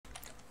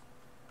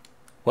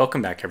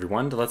Welcome back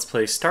everyone to Let's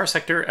Play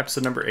Starsector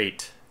episode number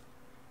 8.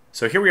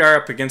 So here we are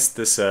up against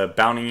this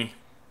bounty,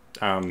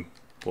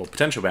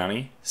 potential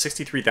bounty,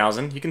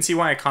 63,000. You can see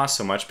why it costs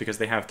so much because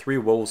they have 3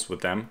 wolves with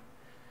them.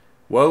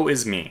 Woe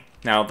is me.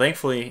 Now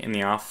thankfully in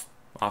the off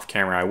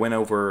camera I went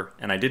over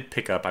and I did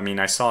pick up,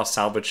 I saw a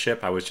salvage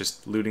ship, I was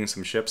just looting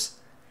some ships.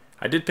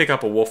 I did pick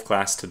up a wolf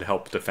class to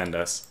help defend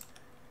us.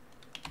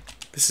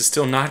 This is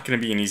still not going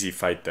to be an easy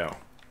fight though.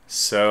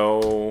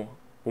 So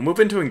we'll move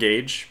into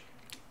engage,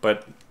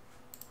 but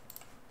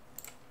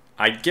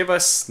I'd give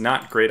us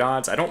not great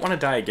odds. I don't want to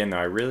die again, though.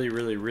 I really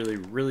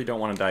don't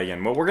want to die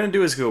again. What we're going to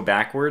do is go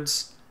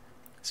backwards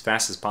as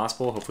fast as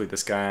possible. Hopefully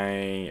this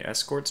guy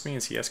escorts me.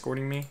 Is he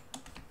escorting me? I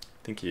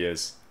think he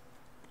is.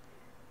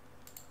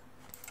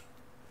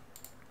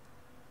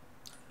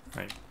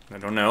 I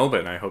don't know,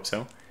 but I hope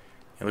so.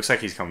 It looks like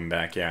he's coming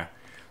back, yeah.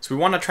 So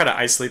we want to try to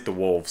isolate the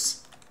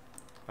wolves.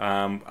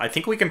 I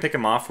think we can pick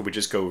them off if we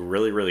just go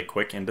really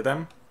quick into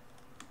them.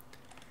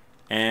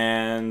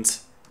 And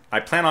I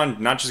plan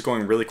on not just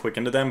going really quick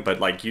into them, but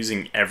like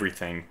using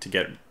everything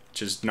to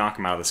just knock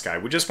them out of the sky.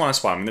 We just want to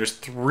swap them. There's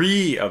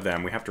 3 of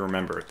them, we have to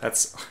remember.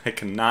 That's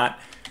like not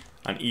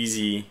an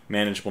easy,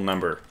 manageable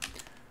number.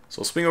 So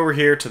we'll swing over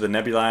here to the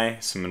nebulae,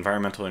 some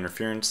environmental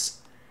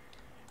interference.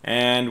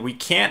 And we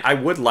can't, I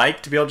would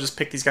like to be able to just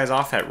pick these guys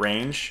off at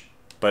range,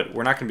 but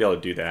we're not going to be able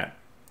to do that.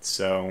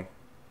 So,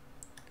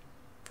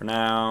 for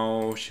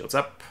now, shields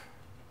up.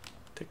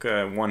 Take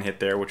a 1 hit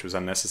there, which was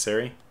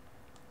unnecessary.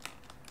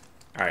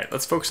 Alright,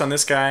 let's focus on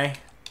this guy.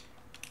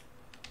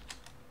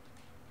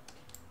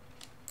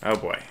 Oh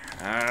boy.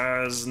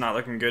 This is not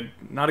looking good.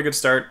 Not a good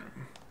start.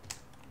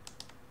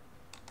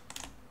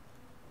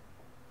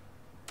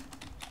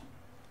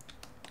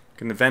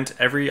 Gonna vent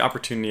every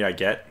opportunity I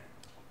get.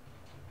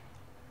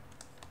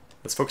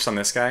 Let's focus on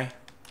this guy.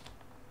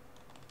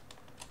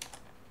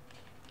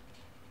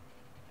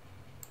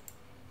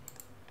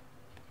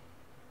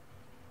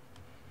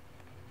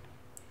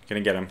 Gonna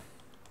get him.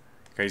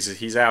 Okay,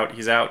 he's out.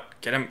 He's out.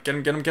 Get him.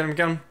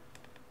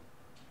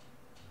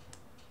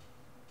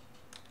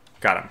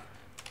 Got him.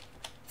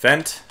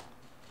 Vent.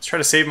 Let's try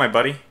to save my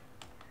buddy.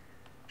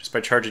 Just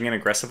by charging in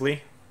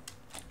aggressively.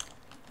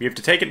 We have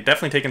to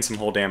definitely taken some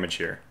hull damage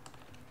here.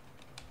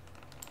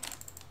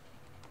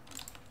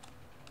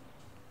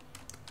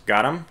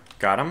 Got him.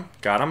 Got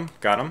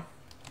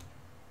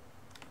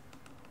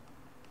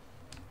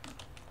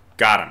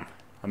him.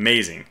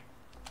 Amazing.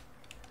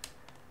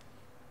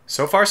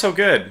 So far so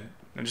good.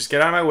 Now just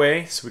get out of my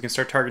way so we can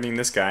start targeting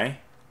this guy.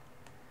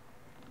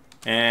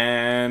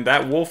 And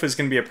that wolf is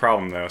going to be a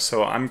problem though.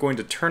 So I'm going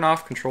to turn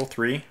off Control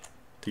 3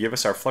 to give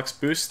us our flux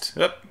boost.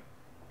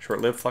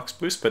 Short-lived flux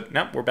boost, but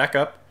nope, we're back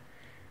up.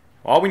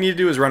 All we need to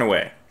do is run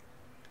away.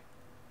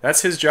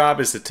 That's his job,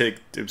 is to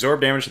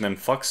absorb damage and then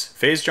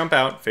phase jump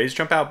out,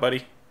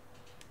 buddy.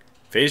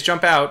 Phase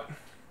jump out.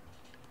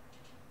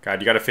 God,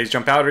 you gotta phase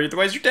jump out or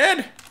otherwise you're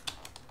dead.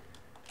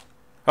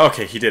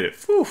 Okay, he did it.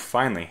 Whew,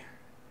 finally.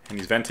 And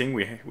he's venting.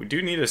 We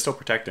do need to still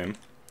protect him.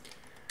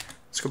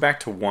 Let's go back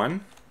to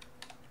 1.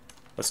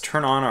 Let's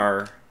turn on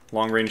our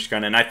long-range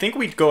gun. And I think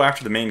we'd go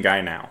after the main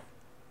guy now.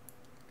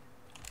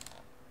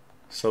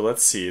 So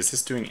let's see. Is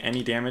this doing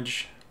any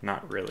damage?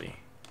 Not really.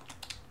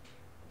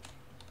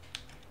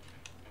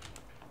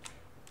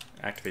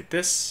 Activate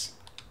this.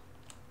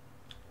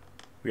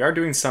 We are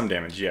doing some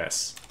damage,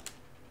 yes.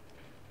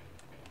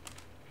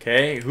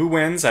 Okay, who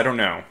wins? I don't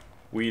know.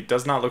 It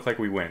does not look like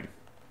we win.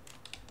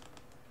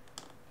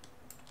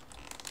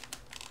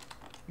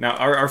 Now,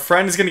 our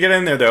friend is going to get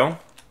in there, though.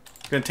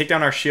 He's going to take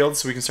down our shield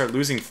so we can start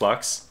losing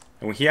flux.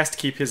 And he has to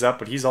keep his up,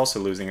 but he's also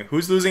losing it.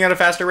 Who's losing at a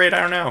faster rate? I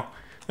don't know.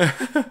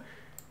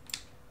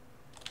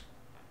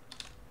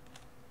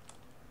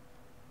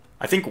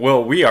 I think,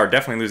 well, we are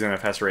definitely losing at a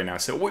faster rate now.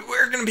 So we're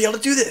going to be able to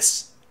do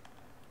this.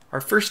 Our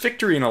first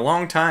victory in a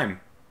long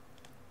time.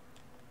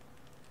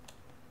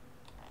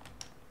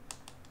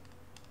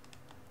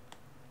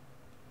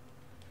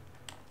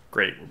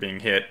 Great, we're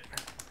being hit.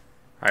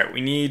 Alright,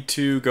 we need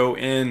to go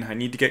in. I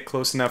need to get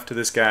close enough to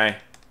this guy.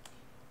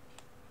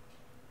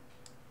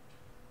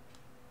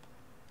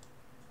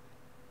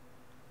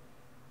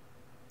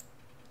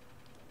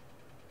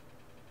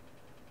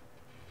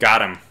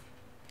 Got him.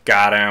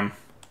 Got him.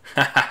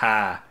 Ha ha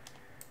ha.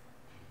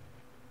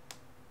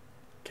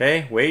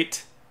 Okay,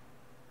 wait.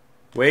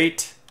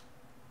 Wait.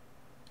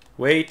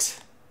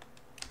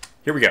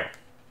 Here we go.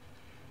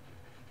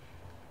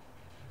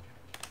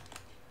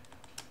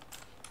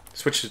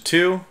 Switch to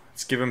 2.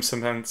 Let's give him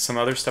some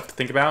other stuff to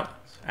think about.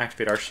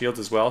 Activate our shields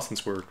as well,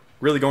 since we're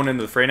really going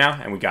into the fray now.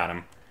 And we got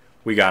him.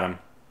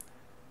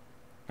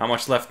 Not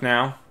much left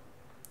now.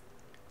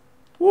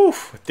 Woo!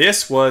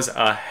 This was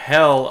a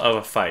hell of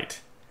a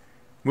fight.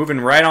 Moving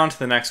right on to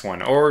the next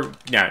one. Or,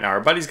 yeah, now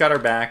our buddy's got our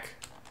back.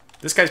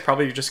 This guy's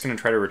probably just going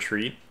to try to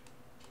retreat.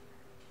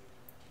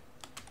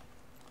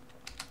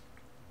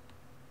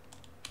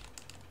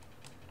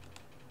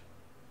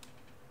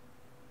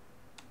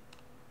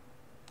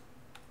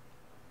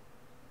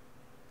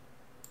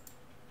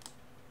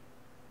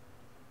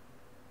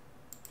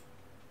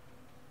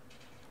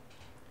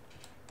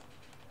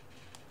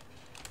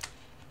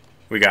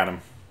 We got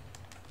him.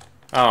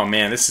 Oh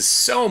man, this is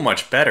so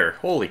much better.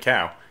 Holy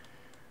cow.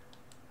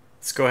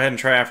 Let's go ahead and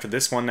try after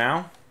this one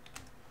now.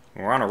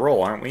 We're on a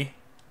roll, aren't we?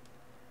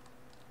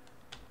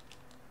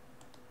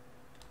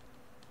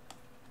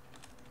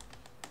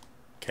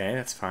 Okay,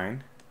 that's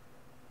fine.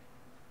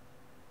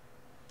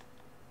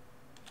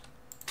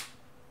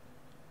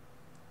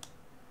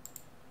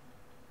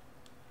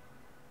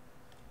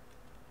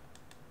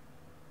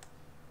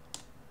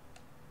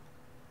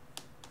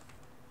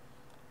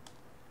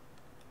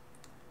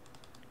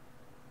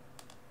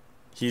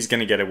 He's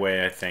gonna get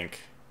away, I think.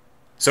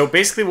 So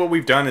basically what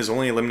we've done is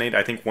only eliminate,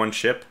 I think, one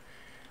ship.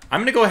 I'm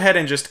gonna go ahead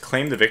and just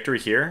claim the victory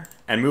here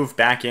and move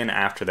back in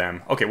after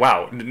them. Okay,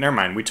 wow, never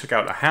mind. We took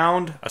out a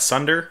Hound, a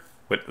Sunder,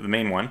 with the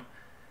main one,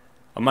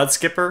 a Mud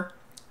Skipper,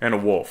 and a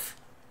Wolf.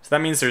 So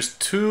that means there's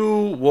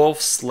 2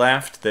 Wolves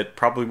left that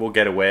probably will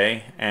get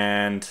away,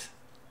 and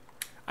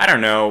I don't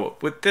know,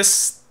 with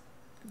this,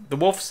 the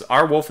Wolves,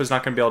 our Wolf is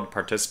not gonna be able to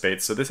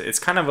participate, so it's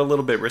kind of a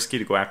little bit risky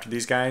to go after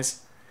these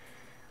guys.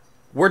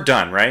 We're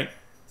done, right?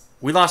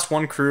 We lost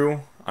 1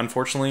 crew,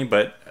 unfortunately,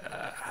 but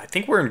I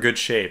think we're in good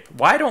shape.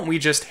 Why don't we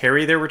just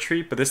harry their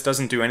retreat, but this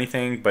doesn't do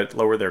anything but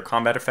lower their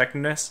combat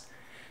effectiveness,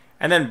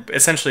 and then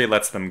essentially it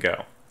lets them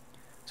go.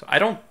 So I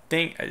don't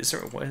think...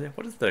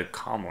 what is the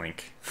comm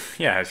link?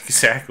 Yeah,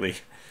 exactly.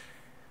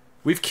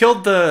 We've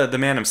killed the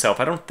man himself.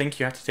 I don't think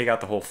you have to take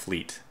out the whole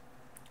fleet.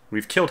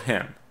 We've killed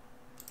him.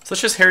 So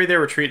let's just harry their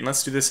retreat, and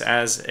let's do this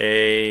as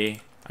an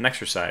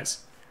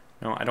exercise.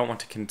 No, I don't want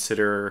to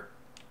consider...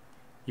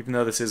 Even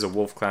though this is a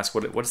Wolf class,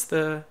 what's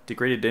the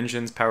degraded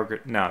engines, power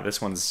grid? No, this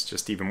one's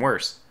just even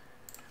worse.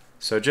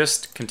 So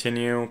just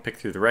continue, pick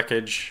through the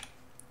wreckage.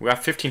 We got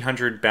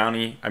 1,500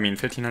 bounty,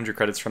 1,500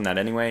 credits from that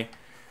anyway.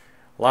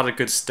 A lot of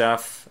good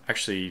stuff.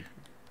 Actually,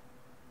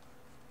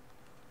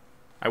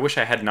 I wish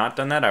I had not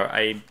done that.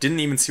 I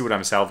didn't even see what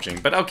I'm salvaging,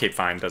 but okay,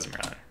 fine, doesn't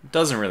matter.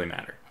 Doesn't really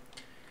matter.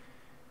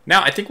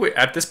 Now, I think we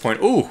at this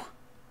point, ooh,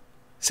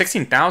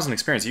 16,000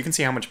 experience. You can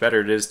see how much better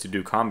it is to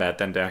do combat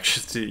than to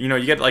actually, you know,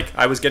 you get like,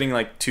 I was getting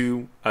like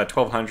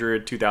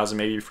 1,200, 2,000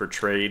 maybe for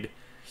trade.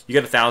 You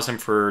get 1,000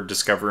 for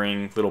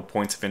discovering little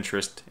points of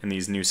interest in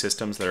these new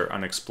systems that are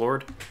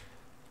unexplored.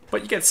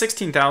 But you get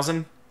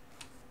 16,000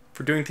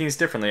 for doing things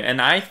differently.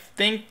 And I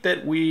think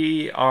that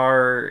we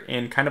are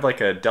in kind of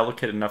like a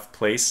delicate enough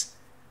place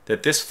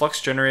that this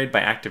flux generated by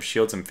active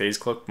shields and phase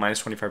cloak,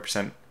 minus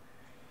 25%,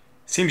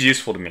 seems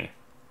useful to me.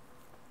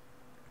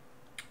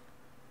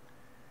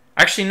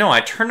 Actually, no, I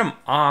turned them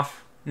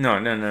off. No.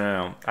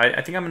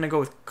 I think I'm going to go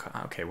with...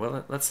 Okay,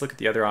 well, let's look at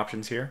the other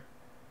options here.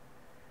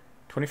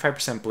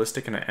 25%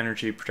 ballistic and an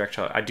energy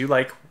projectile. I do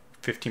like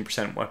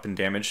 15% weapon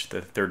damage,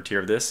 the 3rd tier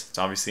of this. It's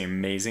obviously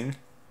amazing.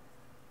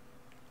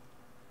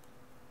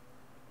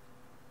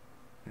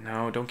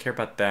 No, don't care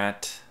about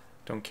that.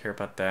 Don't care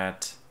about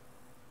that.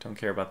 Don't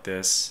care about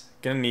this.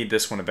 Gonna need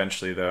this one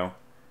eventually, though.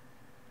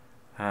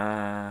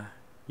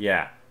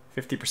 Yeah,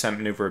 50%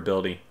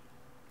 maneuverability.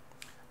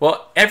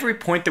 Well, every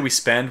point that we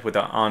spend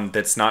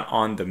that's not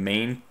on the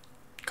main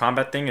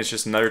combat thing is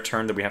just another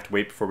turn that we have to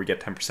wait before we get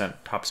 10%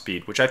 top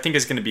speed, which I think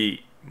is going to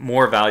be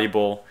more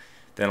valuable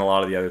than a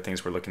lot of the other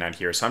things we're looking at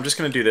here. So I'm just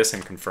going to do this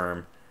and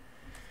confirm.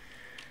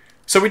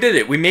 So we did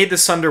it. We made the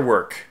Sunder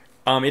work.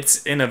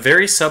 It's in a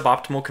very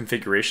suboptimal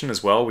configuration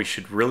as well. We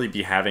should really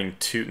be having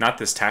 2, not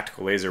this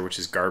tactical laser, which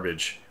is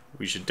garbage.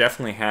 We should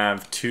definitely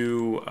have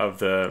 2 of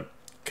the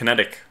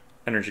kinetic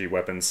energy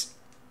weapons.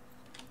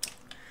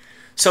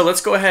 So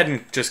let's go ahead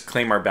and just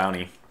claim our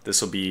bounty.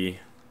 This will be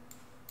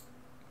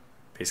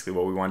basically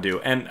what we want to do.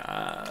 And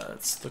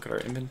let's look at our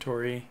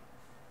inventory.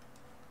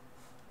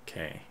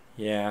 Okay,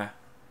 yeah.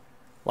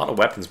 A lot of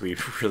weapons we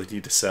really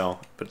need to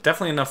sell, but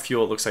definitely enough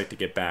fuel, it looks like, to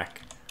get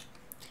back.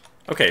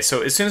 Okay,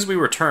 so as soon as we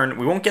return,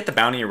 we won't get the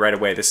bounty right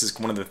away. This is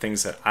one of the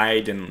things that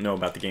I didn't know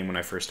about the game when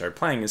I first started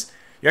playing, is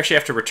you actually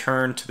have to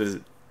return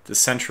to the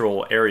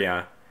central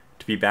area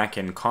to be back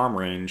in comm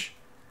range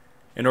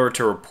in order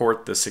to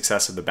report the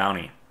success of the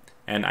bounty.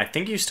 And I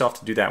think you still have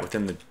to do that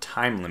within the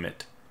time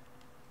limit,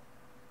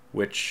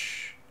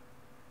 which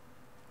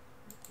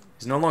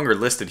is no longer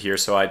listed here,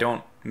 so I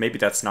don't... Maybe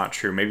that's not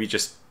true. Maybe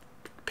just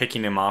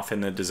picking him off in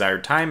the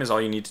desired time is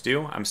all you need to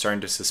do. I'm starting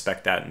to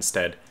suspect that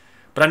instead.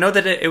 But I know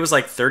that it was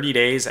like 30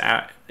 days...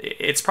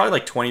 It's probably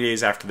like 20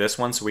 days after this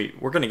one, so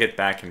we're going to get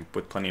back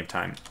with plenty of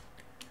time.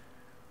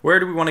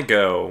 Where do we want to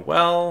go?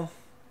 Well,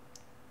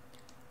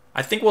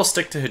 I think we'll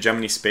stick to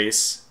hegemony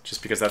space,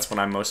 just because that's what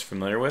I'm most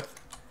familiar with.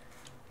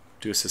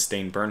 Do a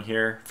sustained burn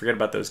here. Forget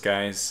about those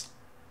guys.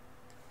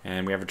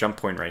 And we have a jump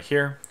point right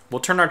here. We'll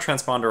turn our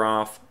transponder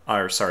off,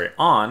 or sorry,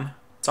 on.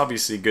 It's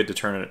obviously good to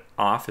turn it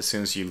off as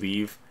soon as you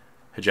leave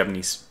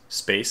hegemony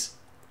space.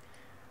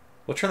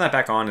 We'll turn that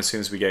back on as soon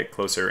as we get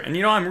closer. And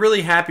you know, I'm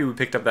really happy we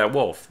picked up that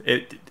wolf.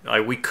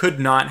 Like, we could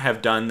not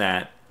have done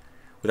that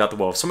without the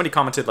wolf. Somebody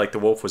commented like the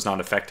wolf was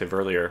not effective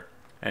earlier,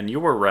 and you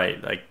were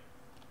right. Like,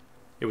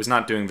 it was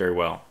not doing very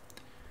well.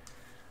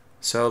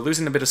 So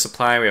losing a bit of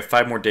supply. We have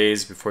 5 more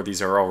days before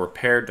these are all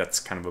repaired.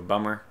 That's kind of a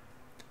bummer.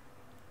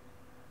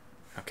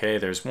 Okay,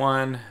 there's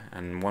one,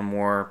 and 1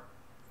 more,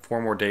 4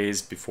 more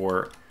days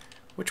before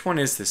Which one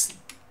is this?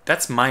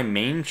 That's my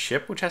main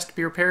ship, which has to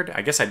be repaired?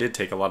 I guess I did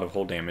take a lot of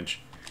hull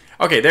damage.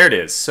 Okay, there it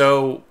is.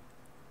 So,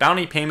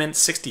 bounty payment,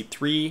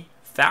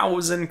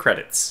 63,000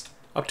 credits.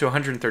 Up to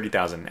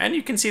 130,000. And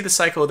you can see the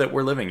cycle that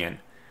we're living in.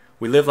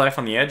 We live life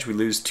on the edge, we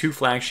lose 2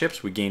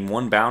 flagships, we gain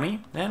 1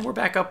 bounty, and we're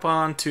back up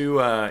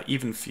onto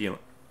even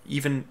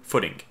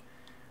footing.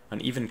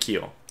 An even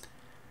keel.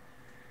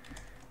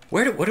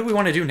 What do we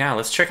want to do now?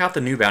 Let's check out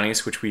the new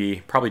bounties, which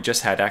we probably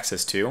just had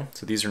access to.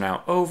 So these are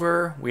now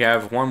over. We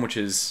have one which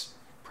is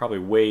probably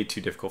way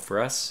too difficult for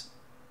us.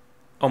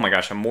 Oh my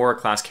gosh, a Mora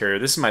class carrier.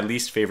 This is my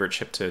least favorite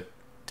ship to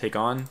take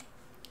on.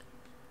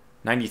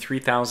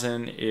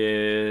 93,000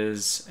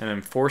 is an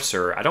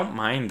enforcer. I don't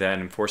mind that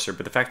enforcer,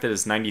 but the fact that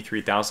it's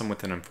 93,000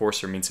 with an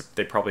enforcer means that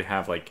they probably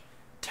have like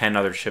 10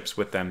 other ships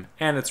with them,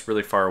 and it's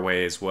really far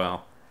away as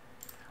well.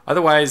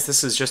 Otherwise,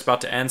 this is just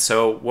about to end,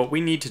 so what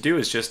we need to do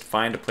is just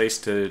find a place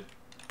to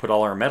put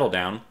all our metal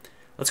down.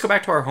 Let's go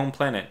back to our home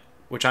planet,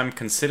 which I'm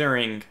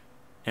considering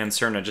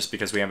Anserna just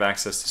because we have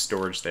access to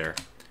storage there.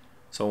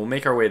 So we'll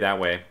make our way that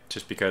way,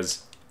 just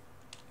because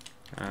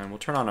we'll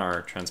turn on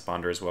our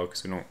transponder as well,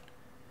 because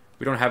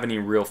we don't have any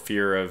real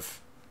fear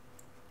of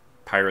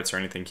pirates or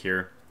anything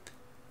here.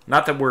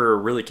 Not that we're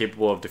really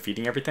capable of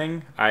defeating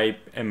everything. I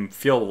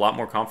feel a lot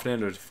more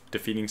confident of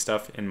defeating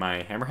stuff in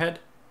my hammerhead.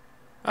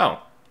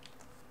 Oh.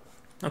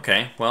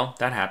 Okay, well,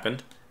 that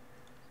happened.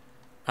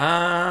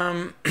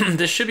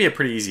 This should be a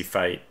pretty easy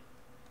fight.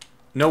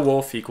 No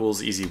wolf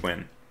equals easy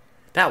win.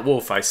 That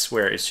wolf, I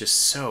swear, is just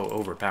so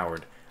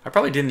overpowered. I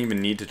probably didn't even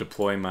need to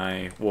deploy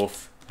my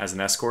wolf as an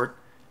escort.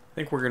 I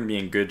think we're going to be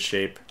in good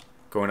shape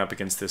going up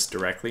against this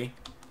directly.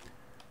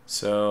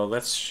 So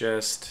let's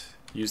just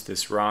use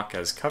this rock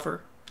as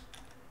cover.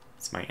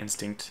 It's my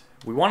instinct.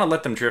 We want to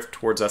let them drift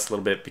towards us a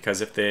little bit because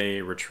if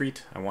they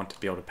retreat, I want to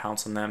be able to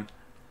pounce on them.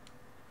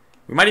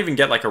 We might even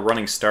get like a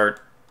running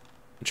start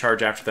and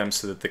charge after them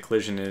so that the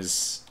collision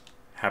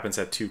happens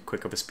at too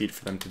quick of a speed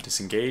for them to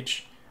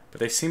disengage. But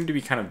they seem to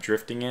be kind of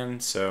drifting in,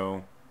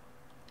 so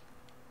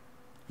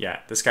yeah,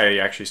 this guy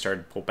actually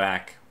started to pull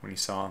back when he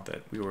saw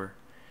that we were...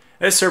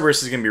 This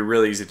Cerberus is going to be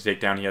really easy to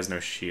take down. He has no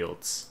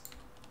shields.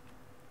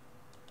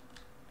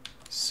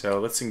 So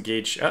let's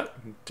engage... Oh,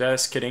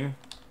 just kidding.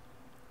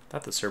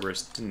 Thought the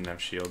Cerberus didn't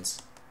have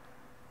shields.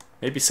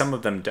 Maybe some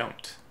of them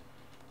don't.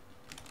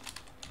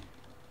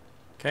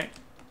 Okay.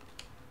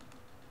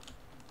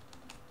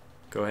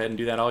 Go ahead and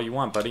do that all you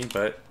want, buddy,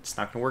 but it's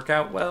not going to work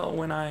out well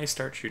when I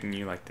start shooting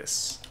you like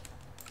this.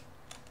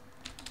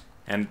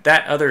 And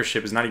that other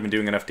ship is not even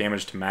doing enough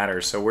damage to matter,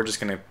 so we're just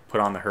going to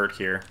put on the hurt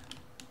here.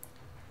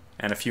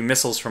 And a few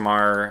missiles from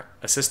our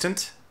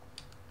assistant.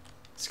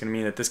 It's going to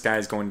mean that this guy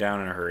is going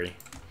down in a hurry.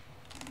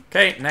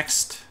 Okay,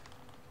 next.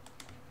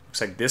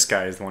 Looks like this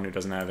guy is the one who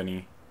doesn't have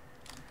any...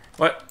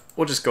 What?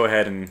 We'll just go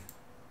ahead and...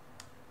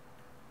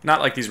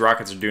 Not like these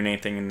rockets are doing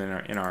anything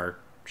in our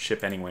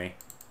ship anyway.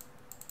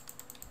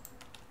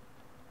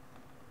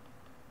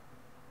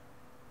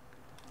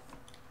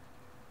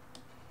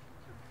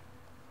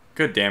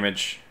 Good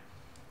damage.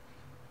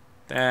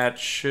 That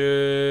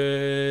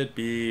should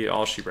be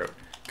all she wrote.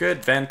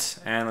 Good, vent,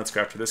 and let's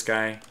go after this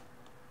guy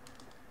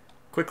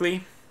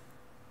quickly.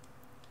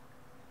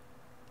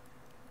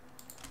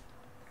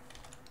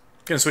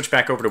 Gonna switch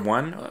back over to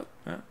 1,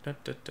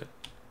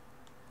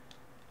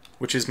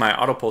 which is my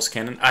auto pulse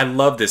cannon. I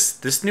love this.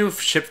 This new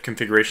ship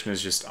configuration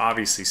is just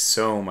obviously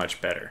so much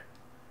better.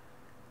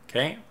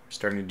 Okay, we're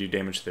starting to do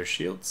damage to their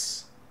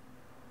shields.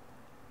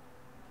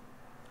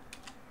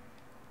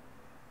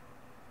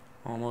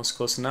 Almost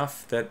close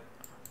enough that...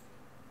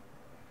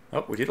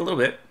 Oh, we did a little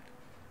bit.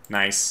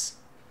 Nice.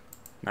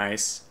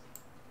 Nice.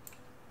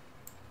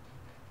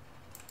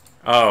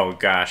 Oh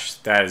gosh,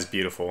 that is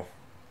beautiful.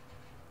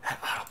 That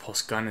auto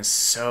pulse gun is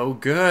so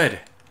good.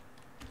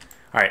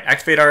 Alright,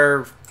 activate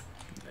our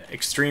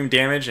extreme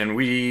damage and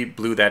we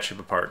blew that ship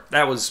apart.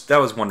 That was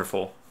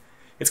wonderful.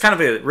 It's kind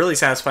of really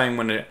satisfying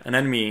when an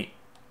enemy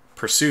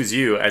pursues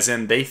you, as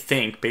in they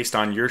think, based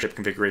on your ship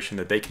configuration,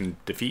 that they can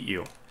defeat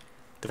you.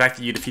 The fact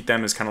that you defeat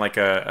them is kind of like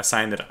a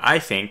sign that I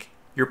think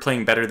you're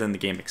playing better than the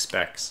game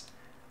expects,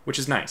 which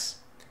is nice.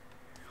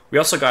 We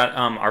also got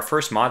our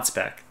first mod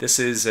spec. This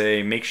is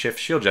a makeshift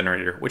shield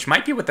generator, which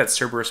might be what that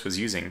Cerberus was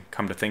using,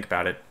 come to think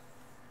about it.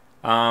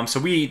 So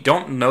we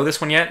don't know this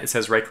one yet. It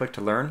says right-click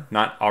to learn,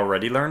 not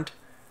already learned.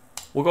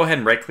 We'll go ahead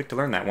and right-click to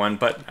learn that one,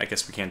 but I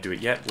guess we can't do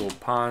it yet. We'll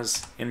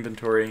pause,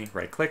 inventory,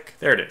 right-click.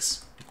 There it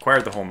is.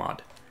 Acquired the whole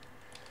mod.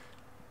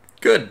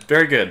 Good,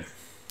 very good.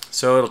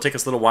 So it'll take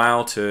us a little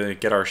while to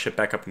get our ship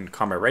back up in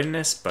combat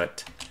readiness,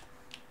 but...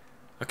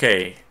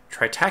 Okay,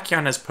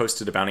 Tritachyon has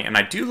posted a bounty, and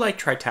I do like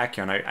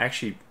Tritachyon. I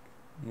actually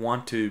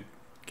want to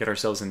get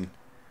ourselves in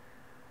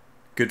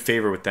good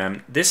favor with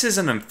them. This is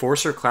an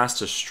Enforcer class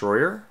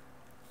destroyer,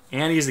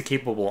 and he's a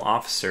capable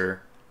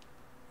officer,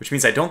 which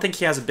means I don't think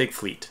he has a big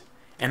fleet.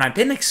 And I've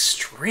been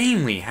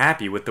extremely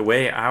happy with the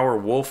way our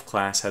Wolf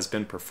class has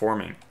been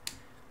performing.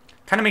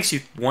 Kind of makes you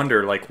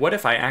wonder, like, what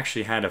if I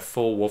actually had a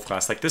full Wolf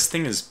class? Like, this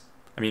thing is...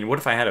 I mean, what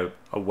if I had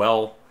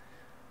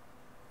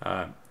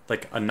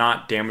like a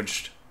not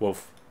damaged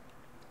wolf?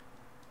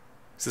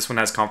 So this one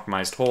has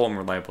compromised hull and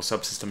reliable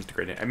subsystems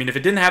degraded. I mean, if it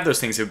didn't have those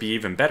things, it would be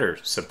even better,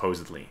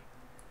 supposedly.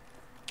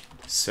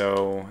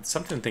 So, it's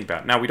something to think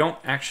about. Now, we don't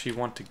actually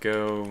want to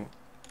go...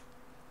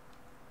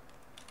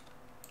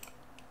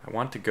 I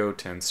want to go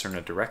to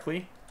Anserna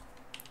directly.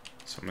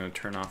 So I'm going to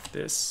turn off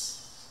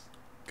this.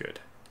 Good.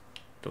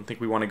 Don't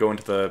think we want to go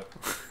into the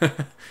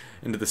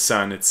into the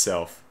sun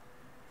itself.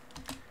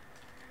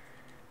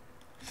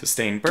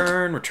 Sustain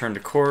burn, return to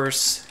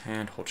course,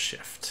 and hold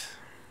shift.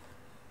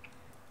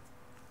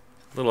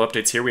 Little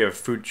updates here. We have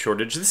food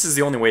shortage. This is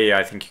the only way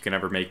I think you can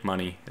ever make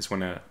money, is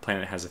when a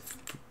planet has a...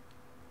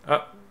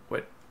 Oh,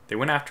 what? They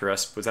went after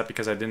us. Was that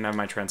because I didn't have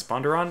my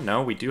transponder on?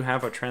 No, we do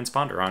have a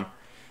transponder on.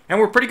 And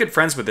we're pretty good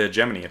friends with the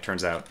Gemini, it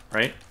turns out,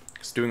 right?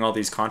 Just doing all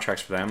these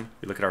contracts for them.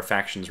 We look at our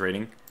factions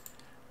rating.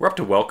 We're up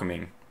to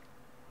welcoming.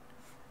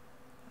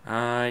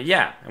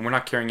 Yeah, and we're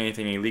not carrying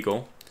anything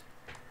illegal.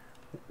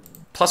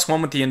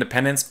 +1 with the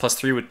Independence,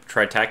 +3 with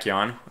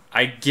Tritachyon.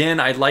 Again,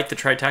 I like the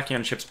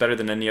Tritachyon ships better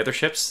than any other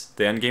ships,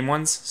 the endgame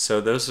ones. So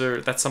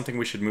that's something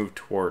we should move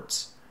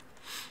towards.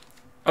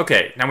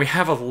 Okay, now we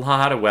have a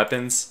lot of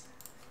weapons.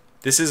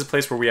 This is a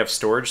place where we have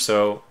storage,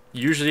 so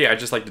usually I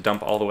just like to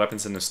dump all the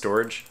weapons into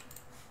storage.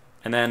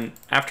 And then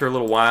after a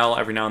little while,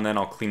 every now and then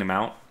I'll clean them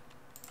out.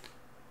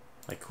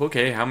 Like,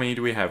 okay, how many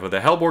do we have? Well,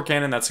 the Hellbore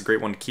Cannon, that's a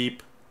great one to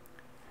keep.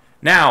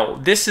 Now,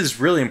 this is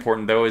really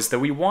important, though, is that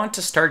we want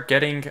to start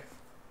getting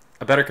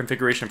a better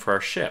configuration for our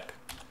ship.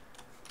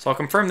 So I'll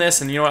confirm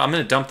this, and you know what? I'm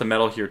going to dump the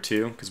metal here,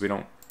 too, because we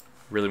don't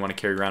really want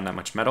to carry around that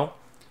much metal.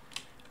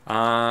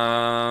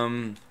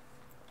 We'll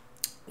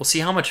see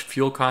how much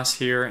fuel costs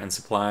here and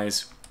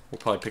supplies. We'll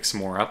probably pick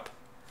some more up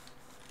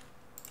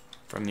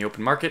from the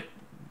open market.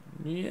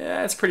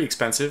 Yeah, it's pretty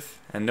expensive,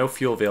 and no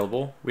fuel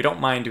available. We don't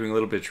mind doing a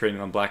little bit of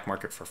trading on the black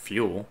market for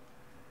fuel.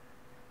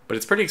 But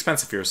it's pretty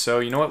expensive here, so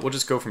you know what? We'll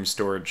just go from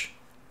storage.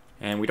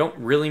 And we don't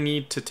really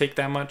need to take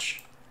that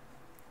much.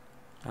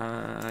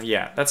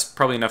 Yeah, that's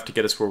probably enough to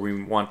get us where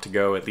we want to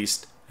go, at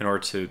least in order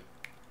to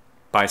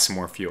buy some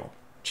more fuel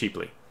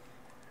cheaply.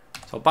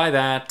 So I'll buy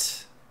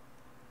that.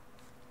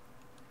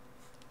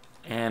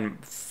 And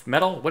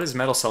metal? What is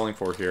metal selling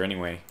for here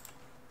anyway?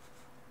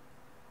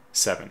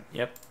 7.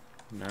 Yep.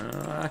 No,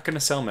 not going to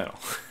sell metal.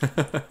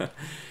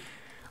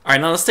 Alright,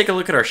 now let's take a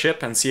look at our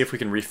ship and see if we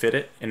can refit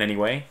it in any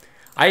way.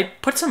 I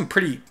put some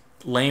pretty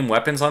lame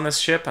weapons on this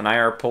ship, an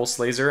IR pulse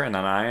laser and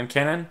an ion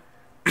cannon.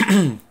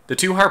 The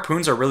 2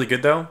 harpoons are really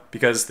good though,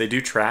 because they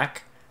do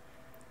track.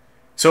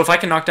 So if I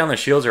can knock down the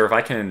shields, or if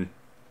I can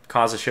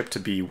cause a ship to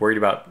be worried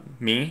about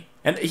me,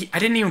 and I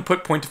didn't even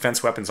put point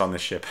defense weapons on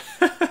this ship.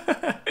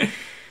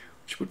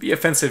 Which would be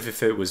offensive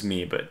if it was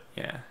me, but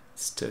yeah,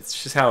 it's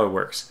just how it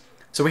works.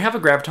 So we have a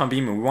graviton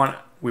beam, and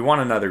we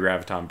want another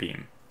graviton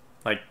beam,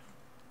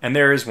 and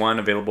there is one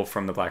available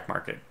from the black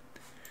market.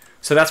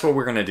 So that's what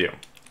we're going to do,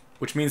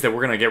 which means that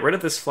we're going to get rid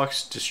of this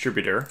flux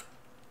distributor,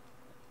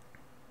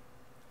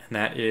 and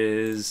that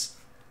is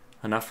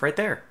enough right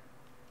there.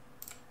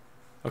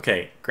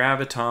 Okay,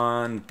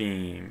 graviton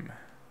beam.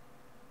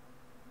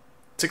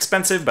 It's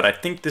expensive, but I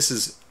think this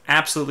is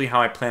absolutely how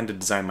I plan to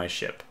design my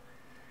ship.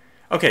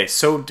 Okay,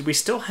 so do we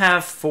still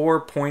have 4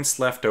 points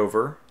left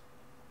over?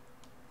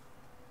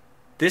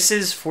 This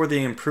is for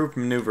the improved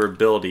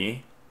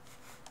maneuverability.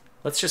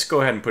 Let's just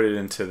go ahead and put it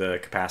into the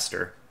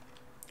capacitor.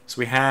 So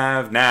we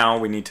have, now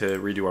we need to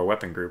redo our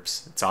weapon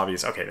groups. It's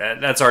obvious. Okay,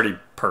 that's already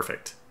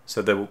perfect.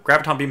 So the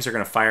graviton beams are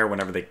going to fire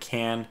whenever they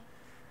can.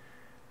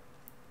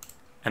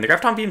 And the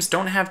graviton beams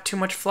don't have too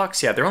much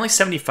flux. Yeah, they're only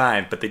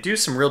 75, but they do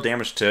some real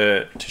damage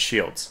to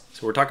shields.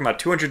 So we're talking about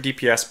 200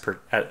 DPS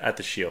at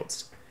the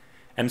shields.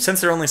 And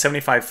since they're only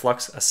 75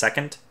 flux a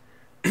second,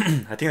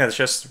 I think that's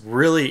just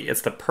really,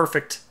 it's the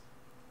perfect,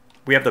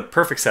 we have the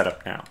perfect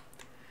setup now.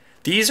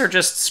 These are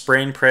just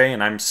spray and pray,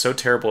 and I'm so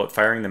terrible at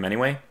firing them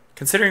anyway.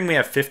 Considering we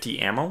have 50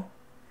 ammo.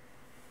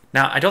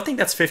 Now, I don't think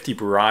that's 50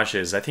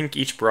 barrages. I think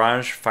each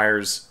barrage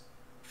fires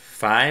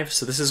 5,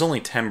 so this is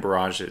only 10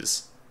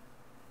 barrages.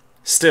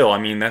 Still, I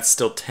mean, that's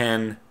still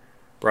 10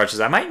 barrages.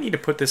 I might need to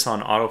put this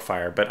on auto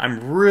fire, but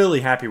I'm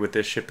really happy with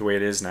this ship the way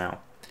it is now.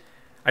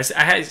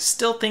 I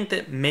still think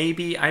that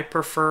maybe I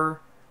prefer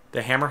the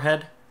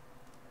Hammerhead,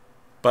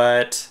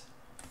 but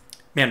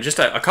man, just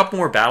a couple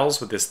more battles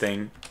with this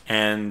thing,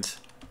 and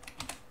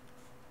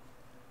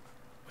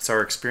what's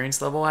our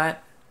experience level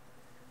at?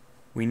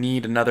 We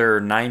need another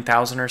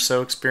 9,000 or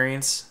so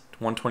experience,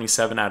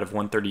 127 out of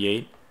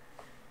 138.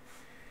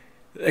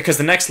 Because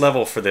the next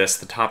level for this,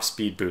 the top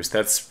speed boost,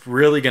 that's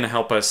really going to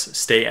help us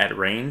stay at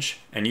range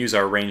and use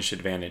our ranged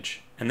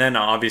advantage. And then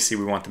obviously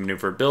we want the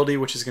maneuverability,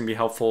 which is going to be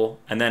helpful.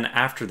 And then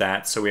after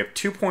that, so we have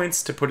 2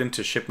 points to put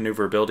into ship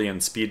maneuverability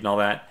and speed and all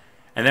that.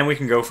 And then we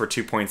can go for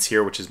 2 points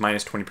here, which is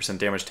minus 20%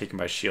 damage taken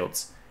by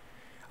shields.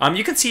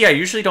 You can see I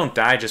usually don't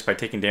die just by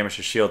taking damage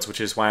to shields,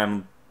 which is why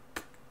I'm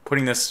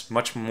putting this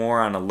much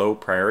more on a low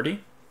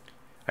priority.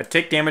 I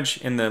take damage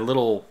in the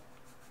little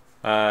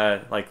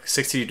like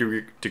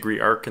 60-degree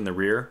arc in the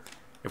rear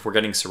if we're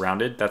getting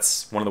surrounded.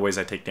 That's one of the ways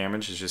I take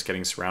damage, is just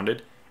getting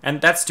surrounded. And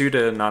that's due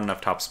to not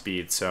enough top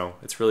speed, so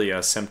it's really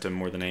a symptom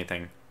more than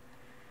anything.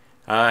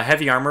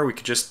 Heavy armor, we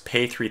could just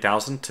pay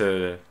 3,000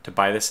 to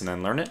buy this and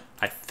then learn it.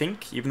 I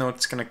think, even though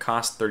it's going to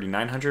cost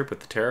 3,900 with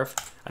the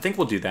tariff, I think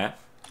we'll do that.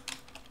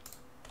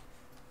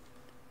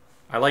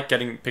 I like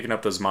picking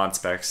up those mod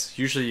specs.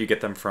 Usually you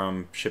get them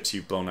from ships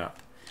you've blown up.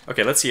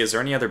 Okay, let's see. Is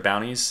there any other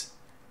bounties?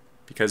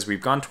 Because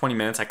we've gone 20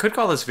 minutes. I could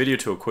call this video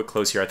to a quick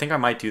close here. I think I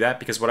might do that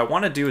because what I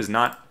want to do is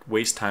not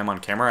waste time on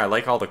camera. I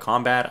like all the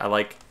combat. I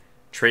like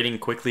trading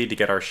quickly to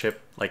get our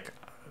ship. Like,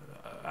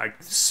 I'm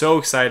so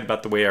excited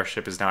about the way our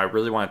ship is now. I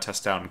really want to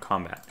test it out in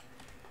combat.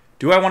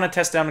 Do I want to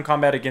test it out in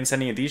combat against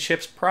any of these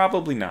ships?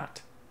 Probably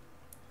not.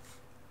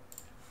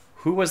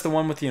 Who was the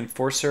one with the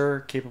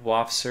enforcer, capable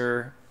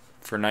officer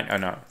for 9? Oh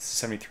no, it's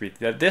 73.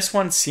 This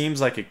one seems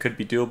like it could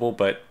be doable,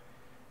 but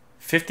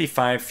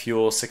 55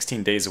 fuel,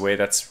 16 days away,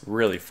 that's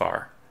really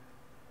far.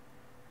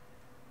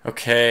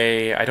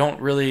 Okay, I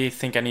don't really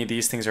think any of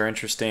these things are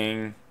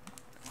interesting.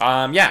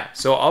 Yeah,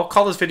 so I'll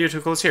call this video to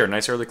a close here.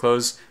 Nice early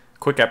close,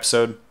 quick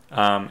episode.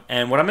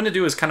 And what I'm going to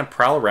do is kind of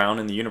prowl around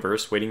in the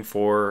universe waiting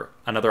for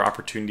another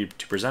opportunity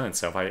to present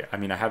itself. I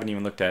mean, I haven't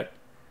even looked at...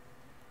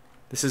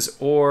 This is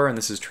ore and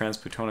this is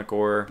transplutonic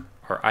ore.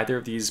 Are either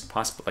of these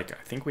possible? Like,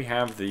 I think we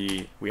have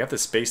the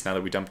space now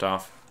that we dumped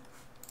off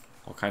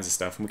all kinds of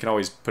stuff. And we can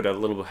always put a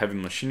little heavy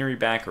machinery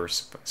back or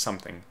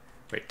something.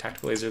 Wait,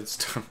 tactical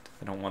lasers?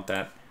 I don't want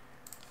that.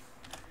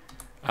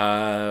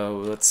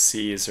 Let's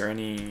see, is there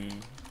any...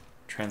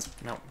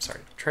 No, I'm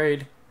sorry,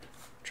 trade.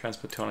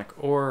 Transplutonic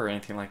ore or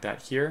anything like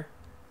that here.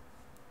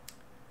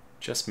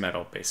 Just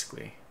metal,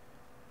 basically.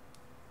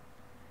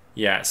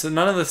 Yeah, so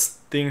none of the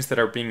things that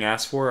are being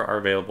asked for are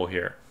available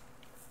here.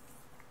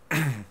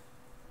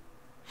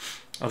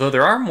 Although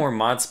there are more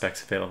mod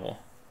specs available.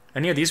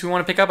 Any of these we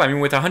want to pick up? I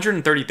mean, with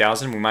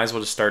 130,000, we might as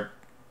well just start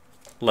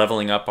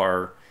leveling up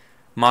our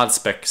mod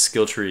spec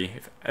skill tree.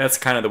 That's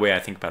kind of the way I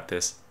think about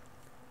this.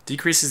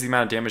 Decreases the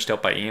amount of damage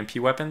dealt by EMP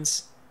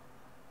weapons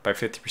by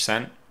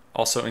 50%.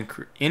 Also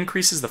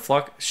increases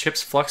the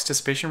ship's flux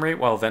dissipation rate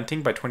while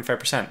venting by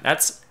 25%.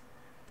 That's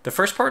the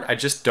first part I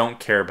just don't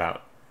care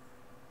about.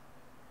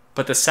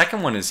 But the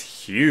second one is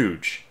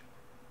huge.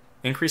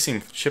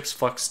 Increasing ship's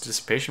flux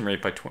dissipation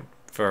rate by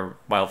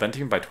while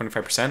venting by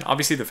 25%.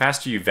 Obviously, the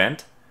faster you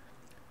vent,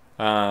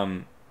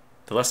 the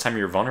less time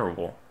you're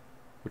vulnerable,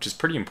 which is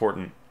pretty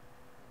important.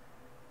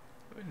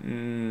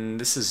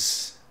 This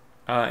is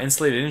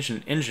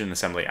insulated engine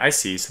assembly. I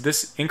see. So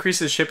this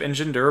increases ship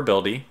engine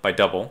durability by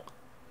double.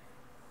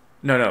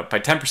 No, by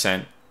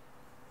 10%.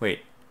 Wait.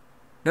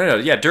 No,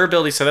 yeah,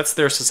 durability, so that's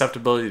their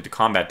susceptibility to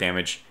combat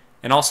damage.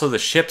 And also the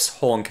ship's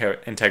hull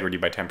integrity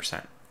by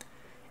 10%.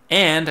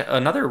 And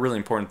another really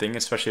important thing,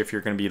 especially if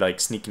you're going to be like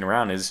sneaking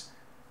around, is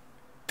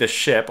the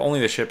ship, only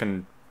the ship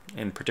in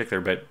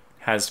particular, but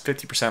has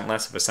 50%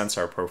 less of a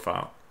sensor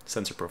profile.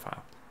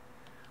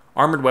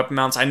 Armored weapon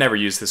mounts, I never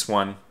use this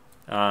one.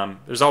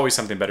 There's always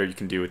something better you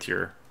can do with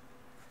your...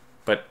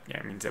 But, yeah,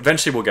 I mean,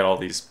 eventually we'll get all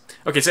these.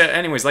 Okay, so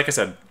anyways, like I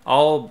said,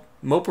 I'll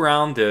mope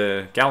around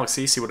the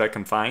galaxy, see what I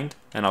can find,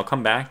 and I'll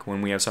come back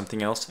when we have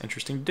something else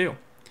interesting to do.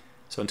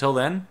 So until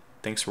then,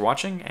 thanks for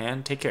watching,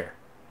 and take care.